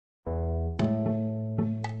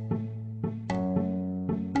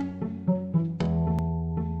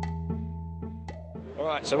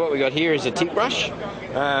Right, so what we got here is a TIG brush,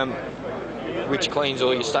 which cleans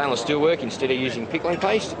all your stainless steel work instead of using pickling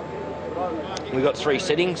paste. We've got 3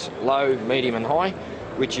 settings, low, medium and high,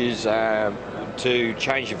 which is to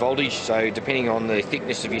change your voltage, so depending on the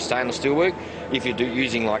thickness of your stainless steel work, if you're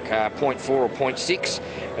using like 0.4 or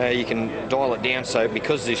 0.6, you can dial it down, so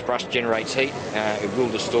because this brush generates heat, it will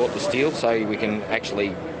distort the steel, so we can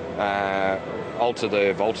actually alter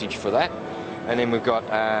the voltage for that. And then we've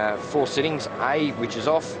got 4 settings, A, which is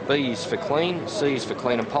off, B is for clean, C is for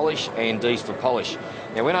clean and polish, and D is for polish.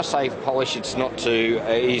 Now when I say polish, it's not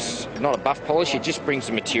a buff polish, it just brings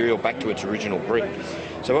the material back to its original grip.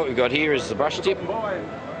 So what we've got here is the brush tip,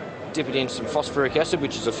 dip it in some phosphoric acid,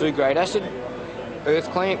 which is a food grade acid,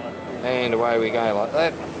 earth clamp, and away we go like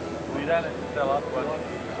that.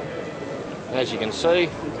 As you can see,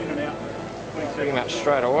 pretty much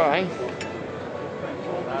straight away,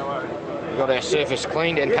 we've got our surface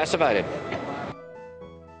cleaned and passivated.